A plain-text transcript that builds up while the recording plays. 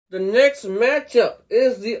The next matchup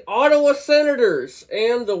is the Ottawa Senators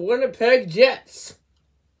and the Winnipeg Jets.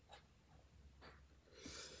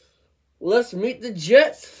 Let's meet the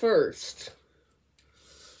Jets first.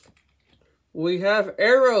 We have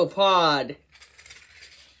Aeropod.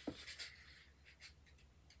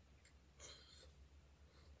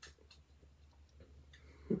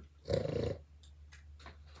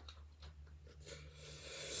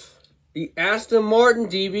 The Aston Martin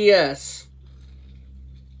DBS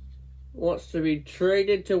wants to be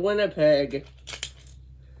traded to Winnipeg.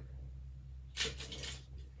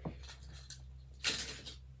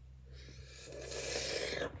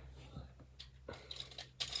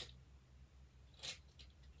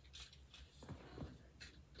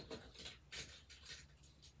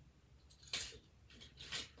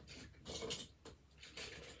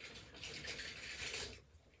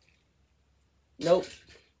 Nope.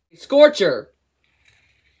 Scorcher.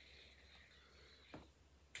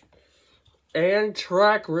 And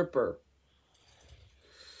Track Ripper.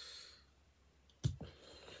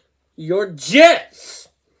 Your Jets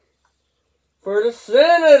for the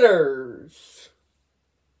Senators.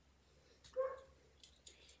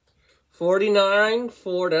 49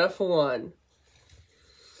 Ford F1.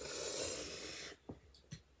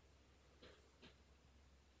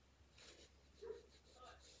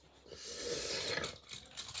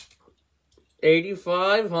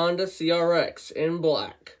 '85 Honda CRX in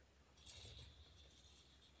black.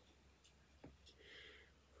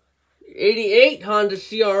 88 Honda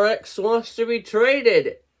CRX wants to be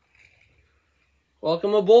traded.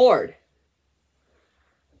 Welcome aboard.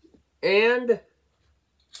 And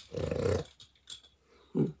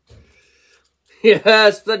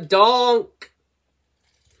yes, the donk.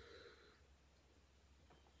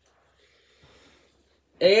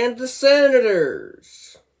 And the Senators.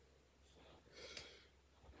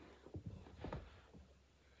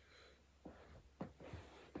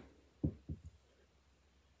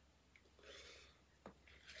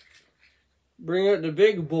 Bring out the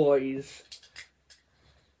big boys.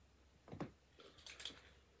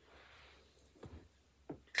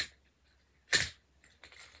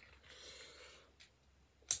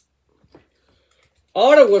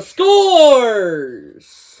 Ottawa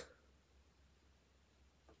scores!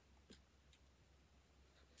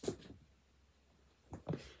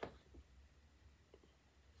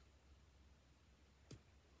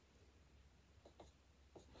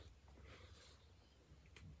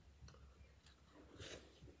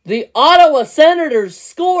 The Ottawa Senators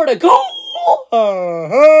scored a goal!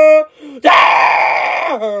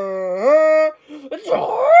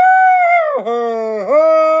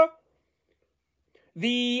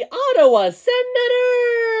 The Ottawa Senators!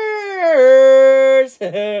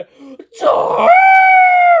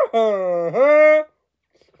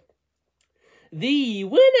 The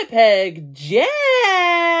Winnipeg Jets!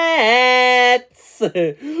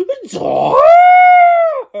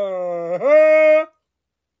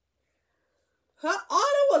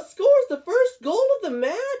 Ottawa scores the first goal of the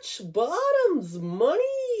match. Bottoms,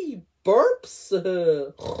 money, burps.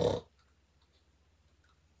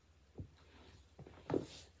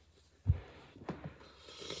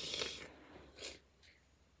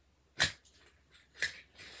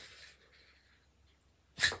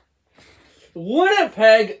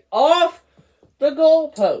 Winnipeg off the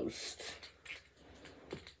goalpost.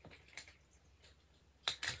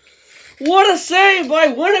 What a save by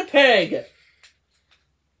Winnipeg!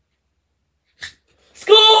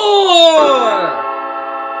 Score!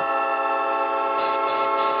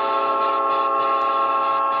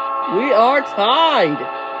 We are tied.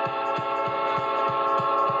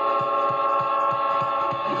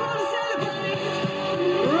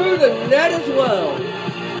 Through the net as well.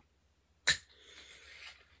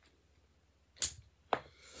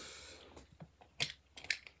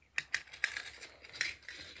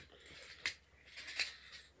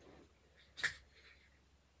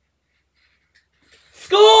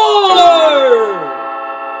 Score!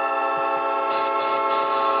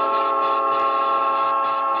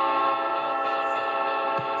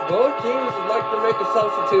 Both teams would like to make a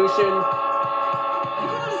substitution.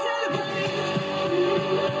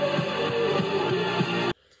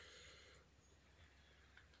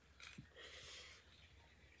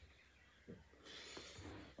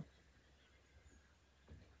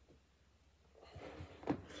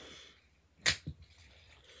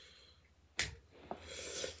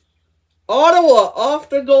 Ottawa off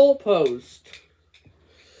the goalpost.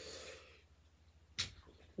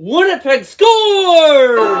 Winnipeg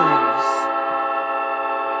scores!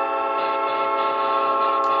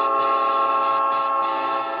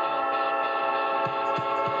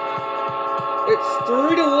 It's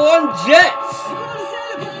 3-1 Jets.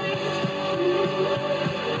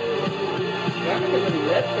 Back to the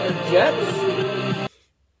net for the Jets.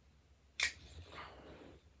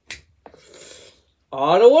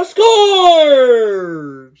 Ottawa scores.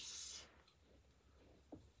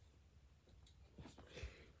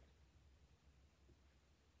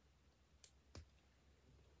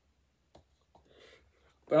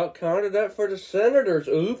 About counted that for the Senators.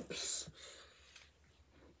 Oops.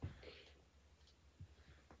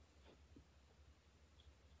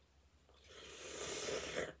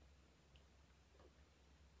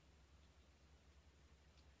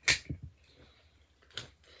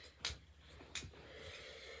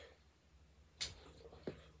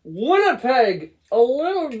 Winnipeg, a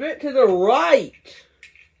little bit to the right.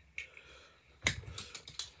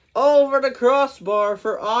 Over the crossbar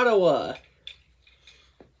for Ottawa.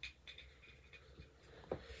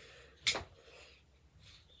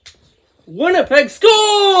 Winnipeg scores!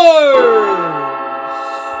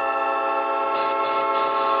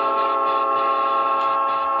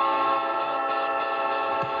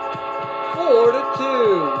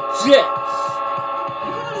 4-2 Jets.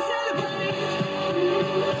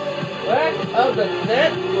 Back of the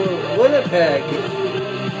net for Winnipeg.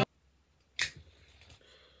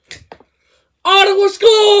 Ottawa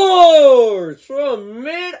scores from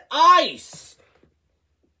mid-ice.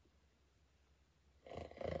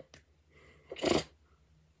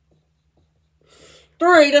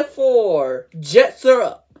 3-4. Jets are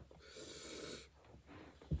up.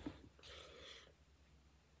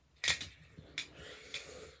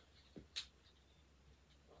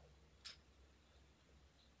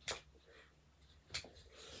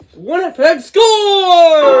 Winnipeg scores!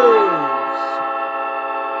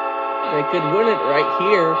 They could win it right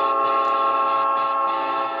here.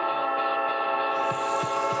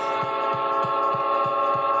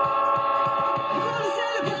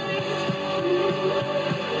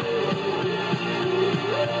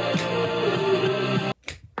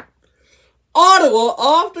 Ottawa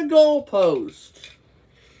off the goalpost.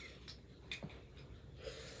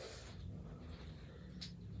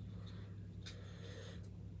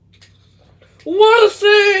 What a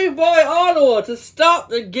save by Ottawa to stop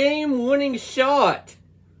the game-winning shot.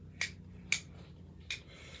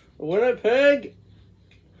 Winnipeg,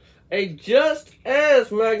 a just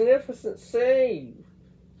as magnificent save.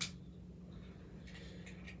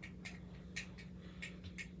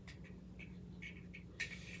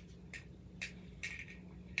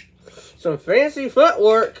 Some fancy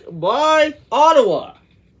footwork by Ottawa.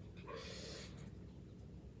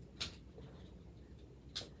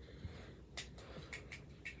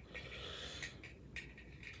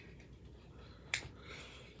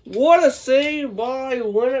 What a save by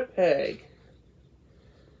Winnipeg.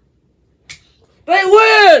 They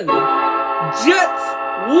win! Jets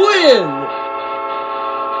win!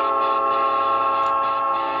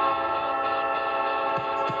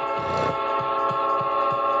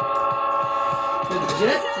 The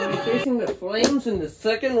Jets will be facing the Flames in the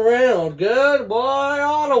second round. Goodbye,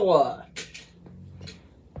 Ottawa.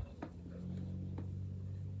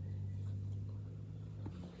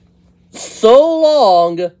 So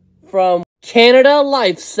long from Canada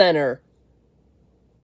Life Center.